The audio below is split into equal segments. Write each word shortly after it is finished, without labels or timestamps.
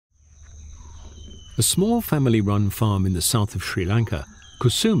A small family-run farm in the south of Sri Lanka,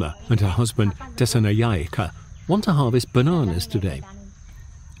 Kusuma and her husband Desanayayika want to harvest bananas today.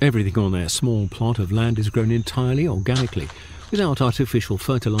 Everything on their small plot of land is grown entirely organically, without artificial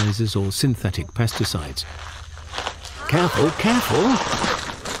fertilizers or synthetic pesticides. Careful, careful!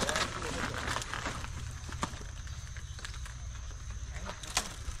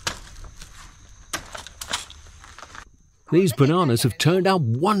 These bananas have turned out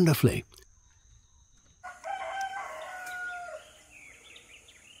wonderfully.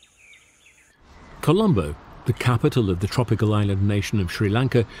 Colombo, the capital of the tropical island nation of Sri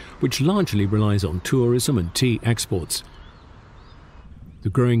Lanka, which largely relies on tourism and tea exports.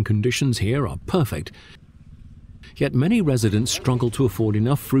 The growing conditions here are perfect, yet many residents struggle to afford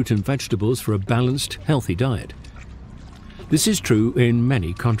enough fruit and vegetables for a balanced, healthy diet. This is true in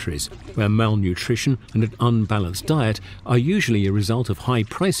many countries, where malnutrition and an unbalanced diet are usually a result of high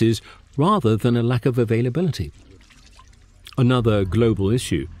prices rather than a lack of availability. Another global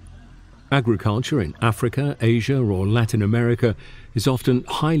issue. Agriculture in Africa, Asia or Latin America is often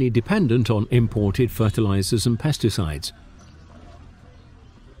highly dependent on imported fertilizers and pesticides.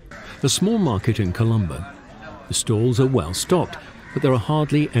 A small market in Colombo. The stalls are well stocked, but there are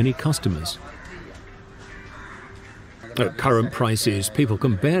hardly any customers. At current prices, people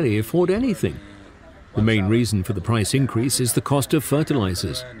can barely afford anything. The main reason for the price increase is the cost of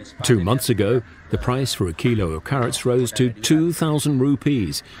fertilizers. 2 months ago, the price for a kilo of carrots rose to 2,000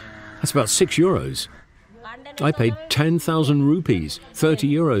 rupees. That's about €6. I paid 10,000 rupees, 30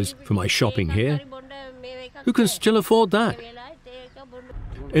 euros, for my shopping here. Who can still afford that?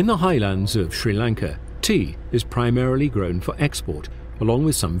 In the highlands of Sri Lanka, tea is primarily grown for export, along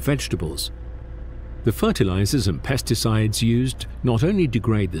with some vegetables. The fertilizers and pesticides used not only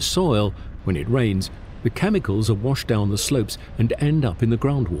degrade the soil, when it rains, the chemicals are washed down the slopes and end up in the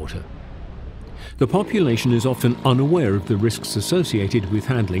groundwater. The population is often unaware of the risks associated with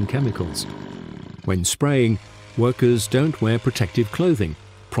handling chemicals. When spraying, workers don't wear protective clothing,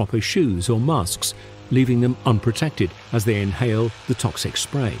 proper shoes or masks, leaving them unprotected as they inhale the toxic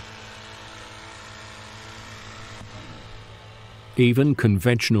spray. Even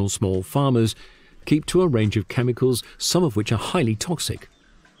conventional small farmers keep to a range of chemicals, some of which are highly toxic.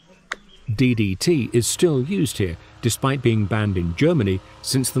 DDT is still used here, despite being banned in Germany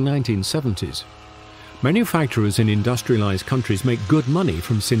since the 1970s. Manufacturers in industrialized countries make good money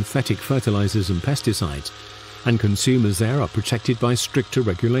from synthetic fertilizers and pesticides, and consumers there are protected by stricter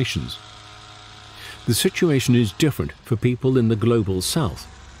regulations. The situation is different for people in the global south.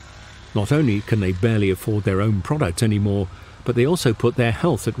 Not only can they barely afford their own products anymore, but they also put their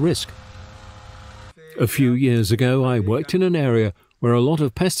health at risk. A few years ago, I worked in an area where a lot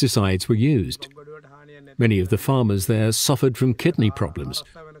of pesticides were used. Many of the farmers there suffered from kidney problems.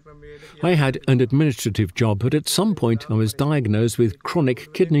 I had an administrative job, but at some point I was diagnosed with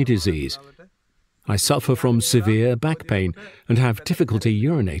chronic kidney disease. I suffer from severe back pain and have difficulty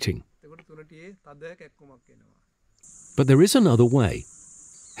urinating. But there is another way.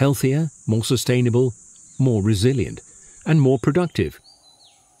 Healthier, more sustainable, more resilient, and more productive.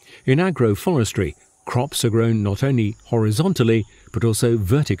 In agroforestry, crops are grown not only horizontally, but also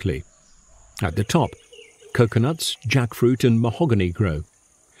vertically. At the top, coconuts, jackfruit and mahogany grow.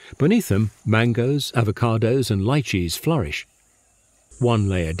 Beneath them, mangoes, avocados and lychees flourish. One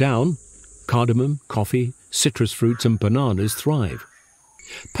layer down, cardamom, coffee, citrus fruits and bananas thrive.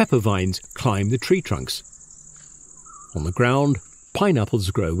 Pepper vines climb the tree trunks. On the ground, pineapples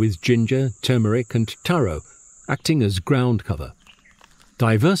grow with ginger, turmeric and taro, acting as ground cover.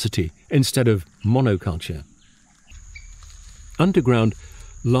 Diversity instead of monoculture. Underground,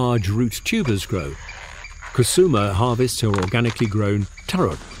 large root tubers grow. Kusuma harvests her organically grown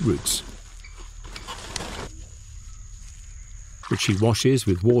taro roots, which she washes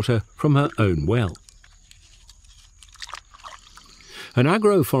with water from her own well. An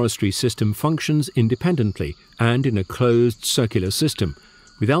agroforestry system functions independently and in a closed circular system,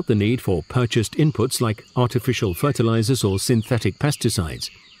 without the need for purchased inputs like artificial fertilizers or synthetic pesticides.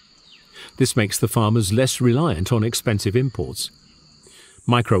 This makes the farmers less reliant on expensive imports.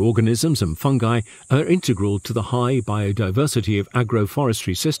 Microorganisms and fungi are integral to the high biodiversity of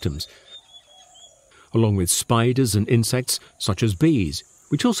agroforestry systems, along with spiders and insects such as bees,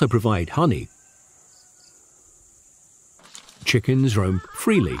 which also provide honey. Chickens roam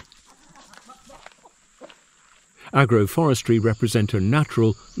freely. Agroforestry represents a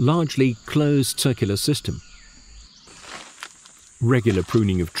natural, largely closed circular system. Regular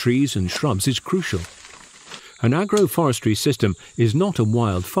pruning of trees and shrubs is crucial. An agroforestry system is not a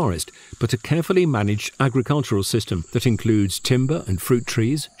wild forest, but a carefully managed agricultural system that includes timber and fruit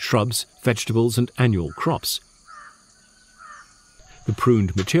trees, shrubs, vegetables and annual crops. The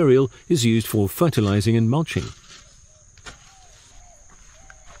pruned material is used for fertilizing and mulching.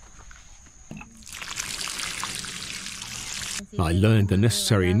 I learned the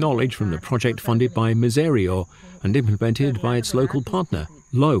necessary knowledge from the project funded by Misereor and implemented by its local partner,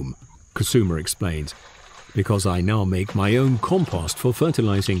 LOAM, Kusuma explains, because I now make my own compost for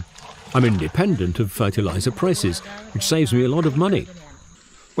fertilizing. I'm independent of fertilizer prices, which saves me a lot of money.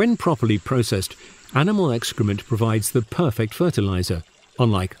 When properly processed, animal excrement provides the perfect fertilizer.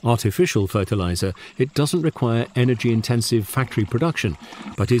 Unlike artificial fertilizer, it doesn't require energy-intensive factory production,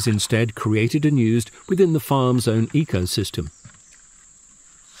 but is instead created and used within the farm's own ecosystem.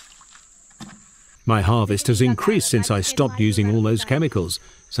 My harvest has increased since I stopped using all those chemicals,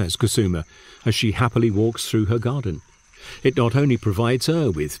 says Kusuma, as she happily walks through her garden. It not only provides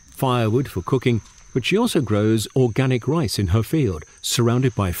her with firewood for cooking, but she also grows organic rice in her field,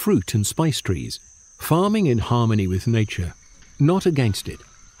 surrounded by fruit and spice trees, farming in harmony with nature, not against it.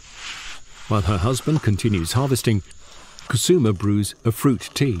 While her husband continues harvesting, Kusuma brews a fruit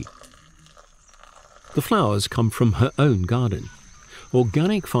tea. The flowers come from her own garden.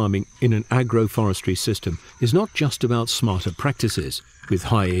 Organic farming in an agroforestry system is not just about smarter practices, with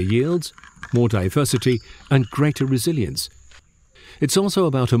higher yields, more diversity and greater resilience. It's also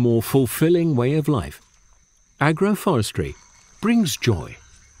about a more fulfilling way of life. Agroforestry brings joy.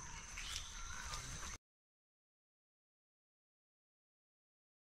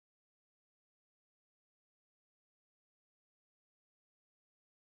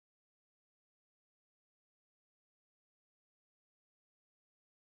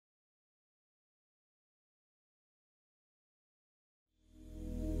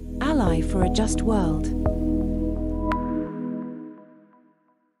 Ally for a Just World.